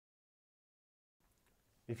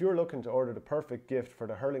If you're looking to order the perfect gift for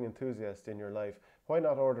the hurling enthusiast in your life, why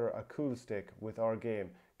not order a cool stick with our game?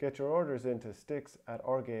 Get your orders into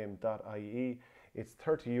sticks@ourgame.ie. It's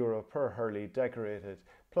 €30 per hurley decorated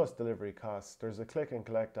plus delivery costs. There's a click and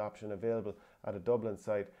collect option available at a Dublin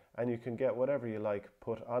site, and you can get whatever you like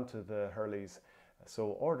put onto the hurleys.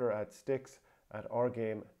 So order at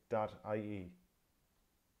sticks@ourgame.ie.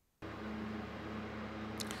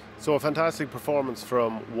 So a fantastic performance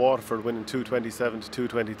from Waterford, winning 227 to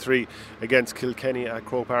 223 against Kilkenny at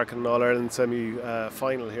Croke Park in an All-Ireland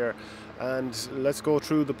semi-final here. And let's go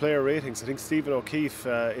through the player ratings. I think Stephen O'Keefe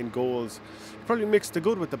in goals, he probably mixed the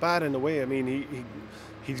good with the bad in a way. I mean,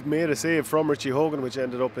 he made a save from Richie Hogan, which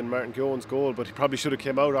ended up in Martin Keown's goal, but he probably should have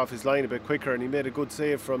came out off his line a bit quicker, and he made a good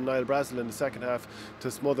save from Niall Brazel in the second half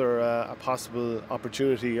to smother a possible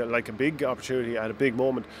opportunity, like a big opportunity at a big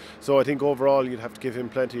moment. So I think overall you'd have to give him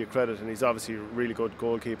plenty of credit, and he's obviously a really good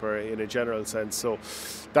goalkeeper in a general sense. So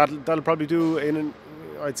that'll probably do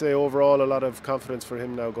I'd say overall a lot of confidence for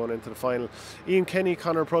him now going into the final. Ian Kenny,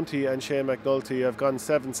 Conor Prunty and Shane McNulty have gone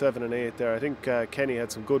 7, 7 and 8 there. I think Kenny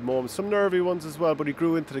had some good moments, some nervy ones as well, but he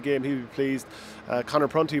grew into the game. He'll be pleased. Conor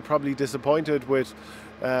Prunty probably disappointed with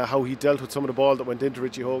how he dealt with some of the ball that went into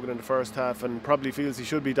Richie Hogan in the first half, and probably feels he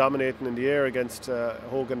should be dominating in the air against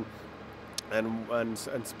Hogan and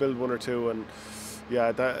spilled one or two. And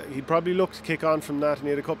yeah, he probably looked to kick on from that, and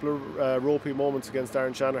he had a couple of ropey moments against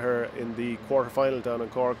Aaron Shanaher in the quarter-final down in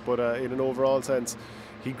Cork, but in an overall sense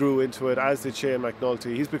he grew into it, as did Shane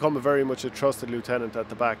McNulty. He's become very much a trusted lieutenant at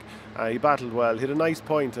the back. He battled well, hit a nice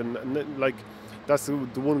point, and like that's the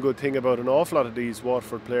one good thing about an awful lot of these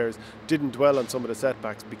Waterford players. Didn't dwell on some of the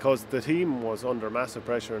setbacks because the team was under massive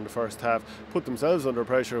pressure in the first half, put themselves under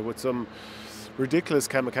pressure with some ridiculous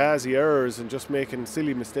kamikaze errors and just making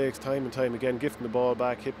silly mistakes time and time again, gifting the ball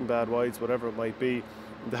back, hitting bad wides, whatever it might be.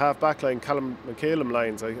 The half back line, Calum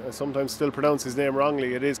Lyons, I sometimes still pronounce his name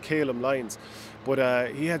wrongly, it is Calum Lyons, but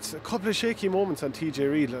he had a couple of shaky moments on TJ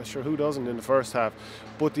Reid, sure who doesn't in the first half,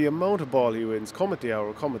 but the amount of ball he wins, come at the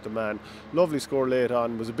hour, come at the man. Lovely score late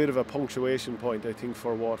on, was a bit of a punctuation point I think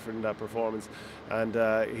for Waterford in that performance, and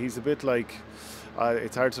he's a bit like,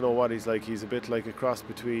 it's hard to know what he's like. He's a bit like a cross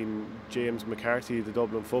between James McCarthy, the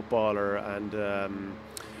Dublin footballer, and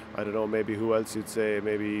I don't know, maybe who else you'd say,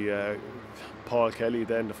 maybe Paul Kelly,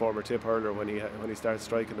 then the former tip hurler, when he starts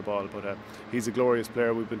striking the ball. But he's a glorious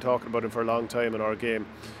player. We've been talking about him for a long time in our game.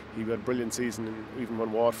 He had a brilliant season, even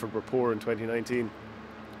when Waterford were poor in 2019.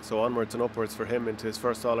 So onwards and upwards for him into his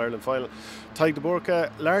first All-Ireland final. Tadhg de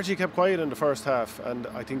Búrca largely kept quiet in the first half, and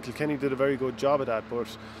I think Kilkenny did a very good job of that,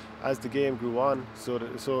 but as the game grew on, so did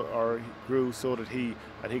he,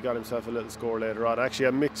 and he got himself a little score later on. Actually,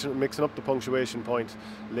 I'm mixing up the punctuation point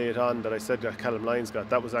late on that I said that Calum Lyons got.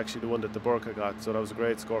 That was actually the one that de Búrca got, so that was a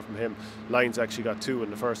great score from him. Lyons actually got 2 in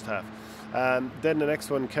the first half. Then the next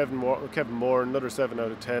one, Kevin Moore, another 7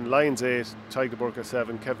 out of 10. Lyons 8, Tadhg de Búrca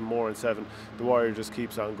 7, Kevin Moore and 7. The Warrior just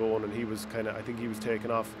keeps on going, and he was I think he was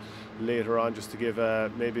taken off later on just to give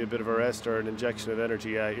maybe a bit of a rest or an injection of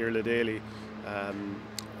energy. Irla Daly,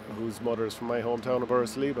 whose mother is from my hometown of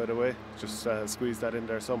Borrisley, by the way, just squeeze that in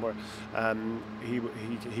there somewhere.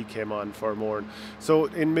 He came on for Moore. So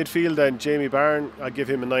in midfield then, Jamie Byrne, I give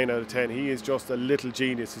him a 9 out of 10. He is just a little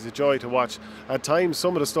genius. He's a joy to watch. At times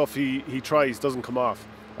some of the stuff he tries doesn't come off,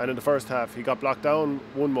 and in the first half he got blocked down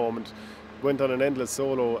one moment, went on an endless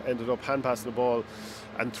solo, ended up hand passing the ball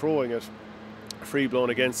and throwing it free blown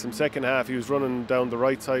against him. Second half he was running down the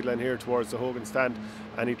right sideline here towards the Hogan stand,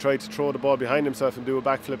 and he tried to throw the ball behind himself and do a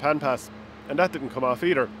backflip hand pass, and that didn't come off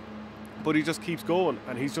either, but he just keeps going,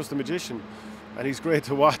 and he's just a magician, and he's great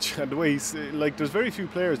to watch. And the way he's like, there's very few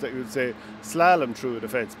players that you would say slalom through a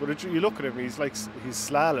defence, but you look at him, he's like, he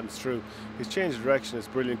slaloms through. His change of direction is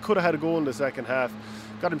brilliant. Could have had a goal in the second half,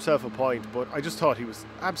 got himself a point, but I just thought he was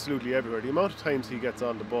absolutely everywhere. The amount of times he gets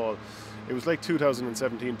on the ball, it was like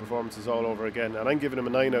 2017 performances all over again, and I'm giving him a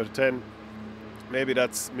 9 out of 10. Maybe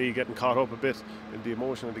that's me getting caught up a bit in the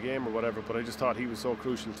emotion of the game or whatever, but I just thought he was so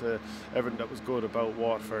crucial to everything that was good about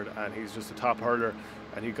Waterford, and he's just a top hurler,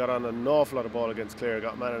 and he got on an awful lot of ball against Clare,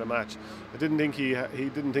 got man of the match. I didn't think he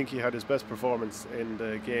didn't think he had his best performance in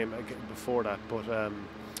the game before that, but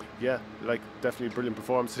yeah, like, definitely a brilliant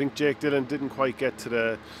performance. I think Jake Dillon didn't quite get to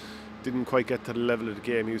the level of the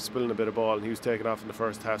game. He was spilling a bit of ball, and he was taken off in the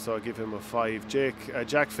first half, so I'll give him a 5.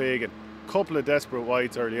 Jack Fagan, couple of desperate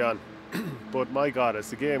wides early on, but my God,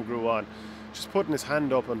 as the game grew on, just putting his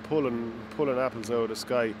hand up and pulling apples out of the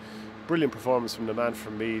sky. Brilliant performance from the man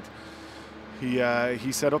from Meath.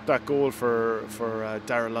 He set up that goal for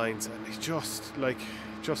Darragh Lyons, and he's just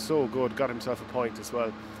so good. Got himself a point as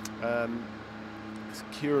well.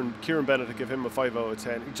 Kieran Bennett, I give him a 5 out of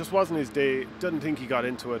 10. It just wasn't his day. Didn't think he got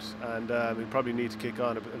into it, and he probably need to kick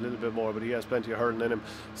on a little bit more, but he has plenty of hurling in him.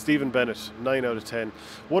 Stephen Bennett, 9 out of 10.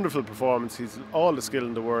 Wonderful performance. He's all the skill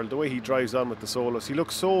in the world. The way he drives on with the solos. He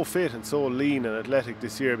looks so fit and so lean and athletic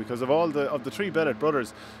this year, because of the three Bennett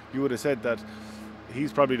brothers, you would have said that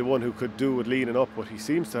he's probably the one who could do with leaning up, but he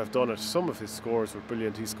seems to have done it. Some of his scores were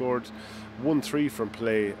brilliant. He scored 1-3 from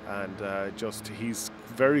play, and he's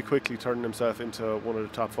very quickly turning himself into one of the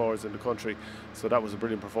top forwards in the country. So that was a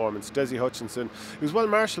brilliant performance. Desi Hutchinson, he was well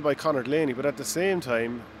marshalled by Conor Delaney, but at the same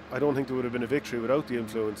time, I don't think there would have been a victory without the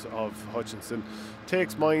influence of Hutchinson.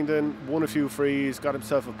 Takes Mindon, won a few frees, got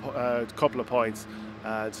himself a couple of points.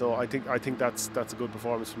 So I think that's a good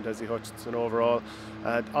performance from Desi Hutchinson overall.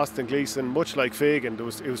 Austin Gleeson, much like Fagan, it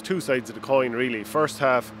was two sides of the coin really. First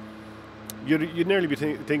half, you'd nearly be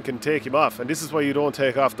thinking take him off, and this is why you don't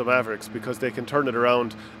take off the Mavericks, because they can turn it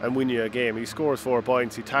around and win you a game. He scores 4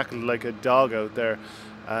 points. He tackled like a dog out there,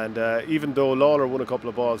 and even though Lawler won a couple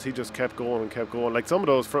of balls, he just kept going and kept going. Like some of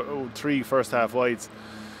those 3 first half wides,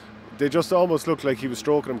 they just almost looked like he was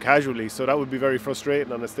stroking them casually. So that would be very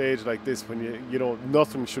frustrating on a stage like this, when you know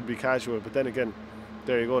nothing should be casual. But then again,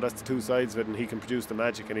 there you go, that's the two sides of it, and he can produce the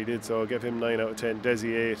magic, and he did. So I'll give him 9 out of 10.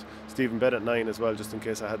 Desi 8, Stephen Bennett 9 as well, just in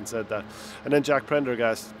case I hadn't said that. And then Jack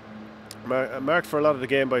Prendergast, marked for a lot of the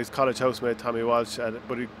game by his college housemate Tommy Walsh,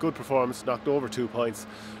 but a good performance, knocked over 2 points,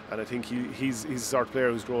 and I think he's the sort of player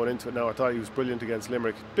who's growing into it now. I thought he was brilliant against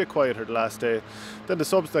Limerick, a bit quieter the last day. Then the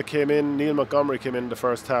subs that came in, Neil Montgomery came in the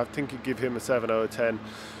first half, I think he'd give him a 7 out of 10.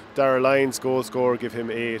 Darragh Lyons, goal scorer, give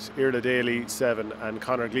him 8. Irla Daly, 7. And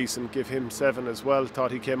Conor Gleeson, give him 7 as well.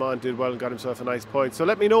 Thought he came on, did well, and got himself a nice point. So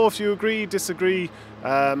let me know if you agree, disagree.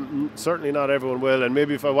 Certainly not everyone will, and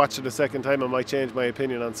maybe if I watch it a second time I might change my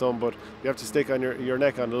opinion on some, but you have to stick on your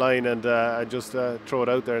neck on the line and just throw it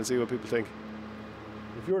out there and see what people think.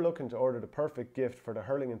 If you're looking to order the perfect gift for the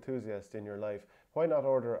hurling enthusiast in your life, why not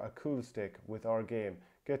order a cool stick with our game?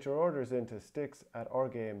 Get your orders into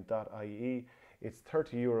sticks@ourgame.ie. It's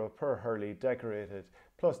 €30 per hurley, decorated,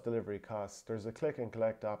 plus delivery costs. There's a click and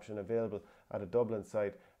collect option available at a Dublin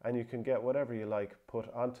site, and you can get whatever you like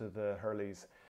put onto the hurleys.